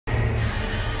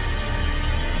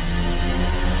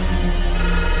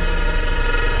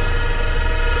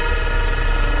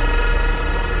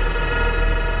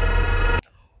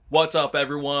What's up,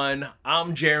 everyone?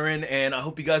 I'm Jaren, and I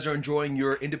hope you guys are enjoying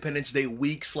your Independence Day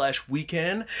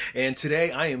week/weekend. And today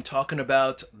I am talking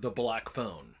about The Black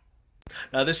Phone.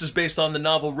 Now, this is based on the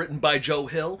novel written by Joe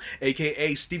Hill,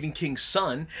 aka Stephen King's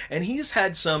son, and he's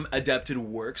had some adapted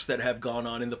works that have gone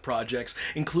on in the projects,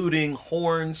 including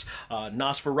Horns,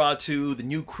 Nosferatu, The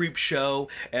New Creep Show,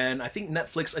 and I think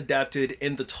Netflix adapted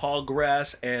In the Tall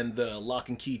Grass and the Lock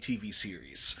and Key TV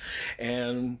series.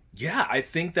 And yeah, I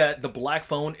think that The Black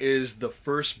Phone is the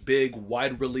first big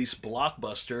wide-release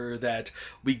blockbuster that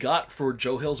we got for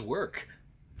Joe Hill's work.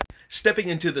 Stepping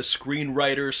into the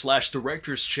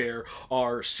screenwriter/director's chair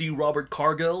are C. Robert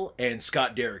Cargill and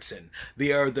Scott Derrickson.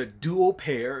 They are the duo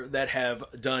pair that have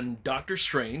done Doctor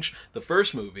Strange, the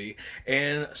first movie,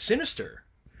 and Sinister.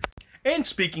 And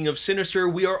speaking of Sinister,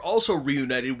 we are also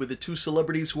reunited with the two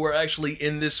celebrities who are actually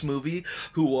in this movie,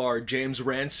 who are James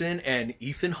Ranson and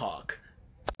Ethan Hawke.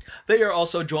 They are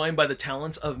also joined by the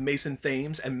talents of Mason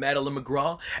Thames and Madeline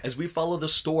McGraw as we follow the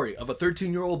story of a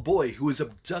 13-year-old boy who is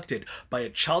abducted by a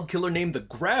child killer named the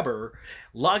Grabber,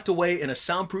 locked away in a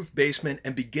soundproof basement,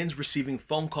 and begins receiving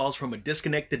phone calls from a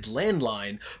disconnected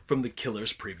landline from the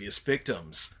killer's previous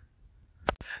victims.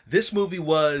 This movie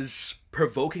was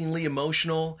provokingly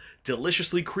emotional,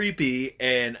 deliciously creepy,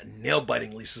 and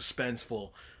nail-bitingly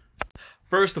suspenseful.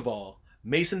 First of all,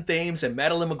 Mason Thames and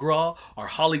Madeline McGraw are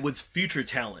Hollywood's future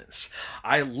talents.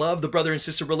 I love the brother and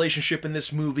sister relationship in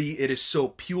this movie. It is so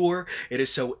pure, it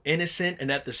is so innocent,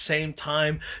 and at the same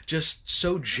time, just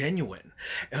so genuine.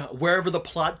 Wherever the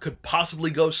plot could possibly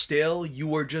go stale,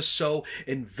 you are just so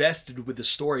invested with the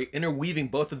story, interweaving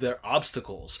both of their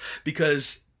obstacles.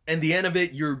 Because in the end of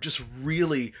it, you're just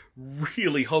really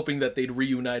hoping that they'd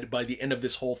reunite by the end of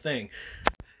this whole thing.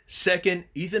 Second,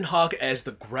 Ethan Hawke as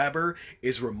the Grabber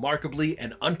is remarkably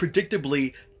and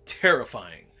unpredictably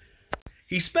terrifying.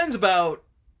 He spends about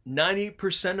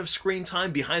 90% of screen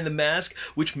time behind the mask,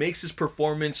 which makes his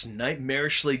performance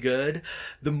nightmarishly good.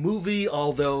 The movie,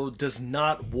 although, does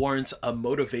not warrant a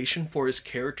motivation for his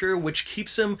character, which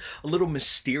keeps him a little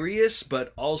mysterious,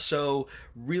 but also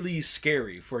really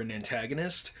scary for an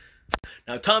antagonist.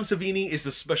 Now, Tom Savini is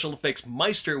the special effects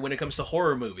meister when it comes to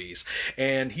horror movies,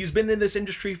 and he's been in this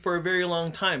industry for a very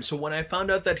long time, so when I found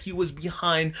out that he was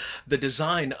behind the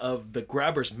design of the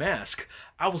Grabber's mask,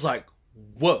 I was like,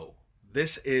 whoa.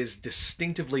 This is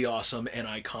distinctively awesome and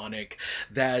iconic,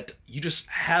 that you just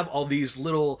have all these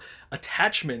little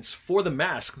attachments for the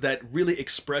mask that really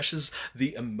expresses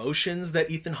the emotions that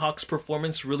Ethan Hawke's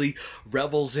performance really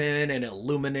revels in and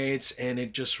illuminates, and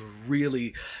it just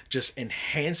really just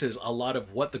enhances a lot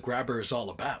of what the Grabber is all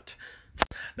about.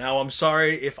 Now, I'm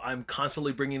sorry if I'm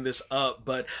constantly bringing this up,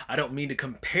 but I don't mean to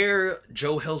compare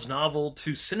Joe Hill's novel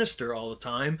to Sinister all the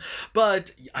time,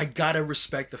 but I gotta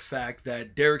respect the fact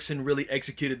that Derrickson really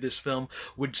executed this film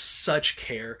with such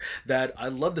care that I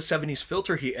love the 70s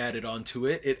filter he added onto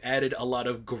it. It added a lot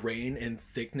of grain and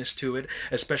thickness to it,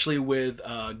 especially with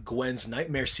Gwen's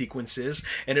nightmare sequences,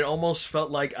 and it almost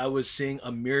felt like I was seeing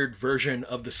a mirrored version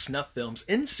of the snuff films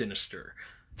in Sinister.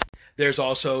 There's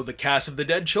also the cast of the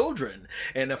dead children,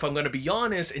 and if I'm going to be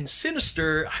honest, in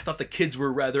Sinister, I thought the kids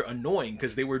were rather annoying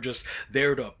because they were just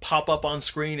there to pop up on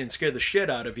screen and scare the shit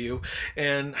out of you,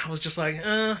 and I was just like,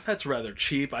 that's rather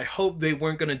cheap. I hope they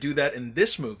weren't going to do that in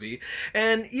this movie.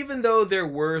 And even though there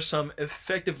were some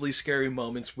effectively scary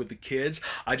moments with the kids,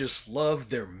 I just love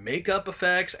their makeup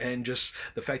effects and just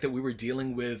the fact that we were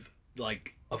dealing with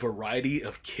like a variety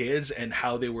of kids and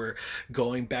how they were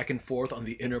going back and forth on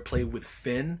the interplay with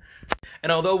Finn.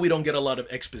 And although we don't get a lot of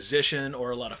exposition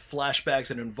or a lot of flashbacks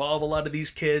that involve a lot of these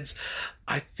kids,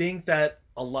 I think that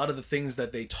a lot of the things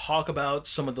that they talk about,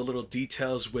 some of the little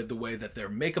details with the way that their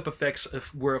makeup effects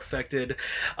were affected,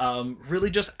 really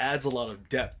just adds a lot of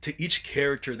depth to each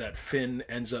character that Finn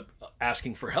ends up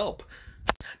asking for help.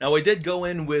 Now, I did go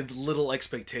in with little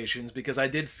expectations because I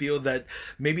did feel that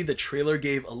maybe the trailer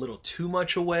gave a little too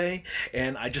much away,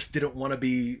 and I just didn't want to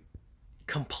be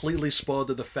completely spoiled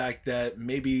to the fact that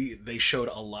maybe they showed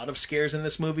a lot of scares in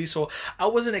this movie. So I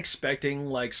wasn't expecting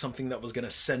like something that was going to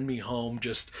send me home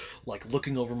just like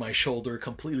looking over my shoulder,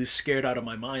 completely scared out of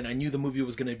my mind. I knew the movie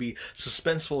was going to be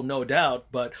suspenseful, no doubt,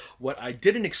 but what I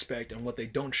didn't expect and what they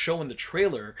don't show in the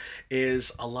trailer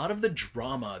is a lot of the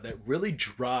drama that really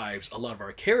drives a lot of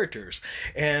our characters.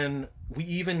 And we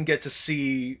even get to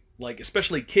see like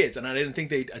especially kids, and I didn't think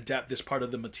they'd adapt this part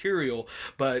of the material,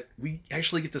 but we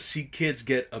actually get to see kids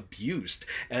get abused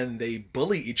and they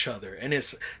bully each other, and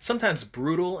it's sometimes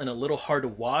brutal and a little hard to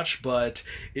watch, but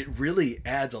it really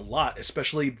adds a lot,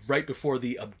 especially right before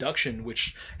the abduction,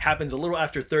 which happens a little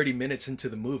after 30 minutes into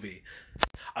the movie.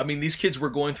 I mean, these kids were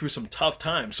going through some tough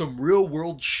times, some real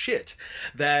world shit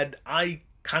that I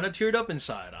kind of teared up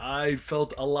inside. I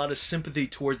felt a lot of sympathy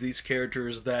towards these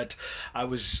characters that I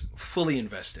was fully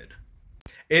invested.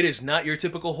 It is not your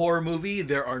typical horror movie.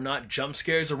 There are not jump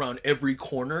scares around every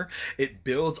corner. It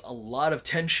builds a lot of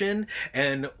tension,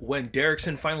 and when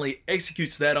Derrickson finally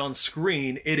executes that on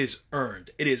screen, it is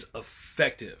earned. It is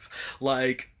effective.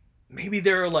 Like, maybe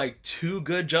there are like 2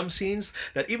 good jump scenes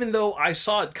that even though I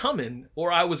saw it coming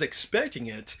or I was expecting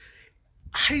it,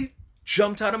 I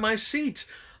jumped out of my seat.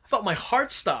 I felt my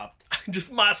heart stopped.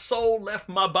 Just my soul left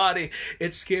my body.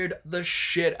 It scared the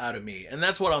shit out of me. And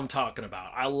that's what I'm talking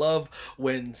about. I love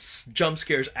when jump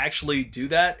scares actually do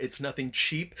that. It's nothing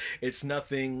cheap. It's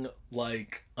nothing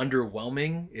like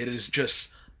underwhelming. It is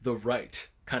just the right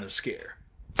kind of scare.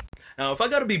 Now, if I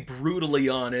gotta be brutally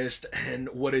honest, and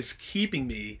what is keeping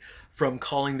me from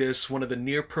calling this one of the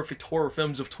near perfect horror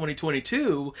films of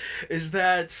 2022 is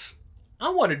that I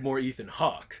wanted more Ethan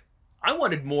Hawke. I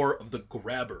wanted more of the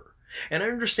grabber. And I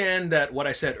understand that what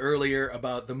I said earlier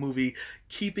about the movie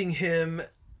keeping him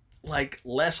like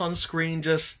less on screen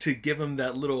just to give him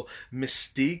that little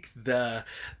mystique, that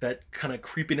kind of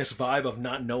creepiness vibe of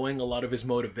not knowing a lot of his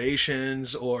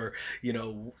motivations, or, you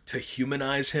know, to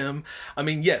humanize him. I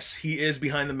mean, yes, he is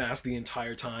behind the mask the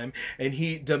entire time, and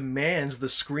he demands the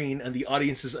screen and the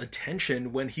audience's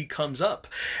attention when he comes up,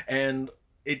 and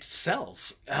it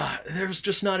sells. There's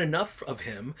just not enough of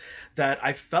him that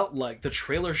I felt like the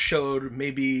trailer showed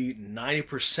maybe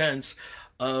 90%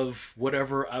 of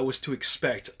whatever I was to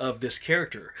expect of this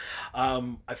character.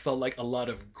 I felt like a lot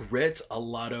of grit, a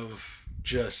lot of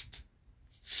just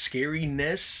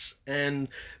scariness, and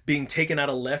being taken out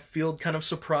of left field kind of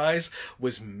surprise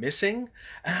was missing.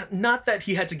 Not that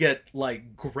he had to get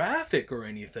like graphic or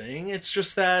anything, it's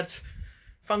just that,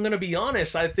 if I'm gonna be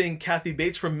honest, I think Kathy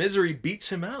Bates from Misery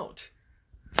beats him out.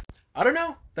 I don't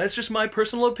know. That's just my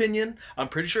personal opinion. I'm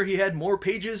pretty sure he had more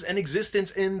pages and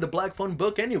existence in the Black Phone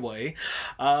book anyway.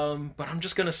 But I'm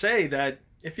just gonna say that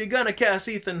if you're gonna cast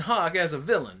Ethan Hawke as a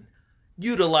villain,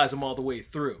 utilize him all the way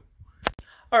through.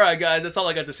 Alright guys, that's all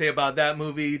I got to say about that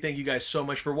movie. Thank you guys so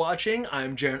much for watching.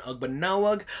 I'm Jaren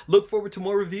Ugbanawag. Look forward to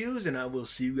more reviews, and I will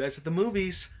see you guys at the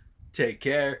movies. Take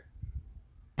care.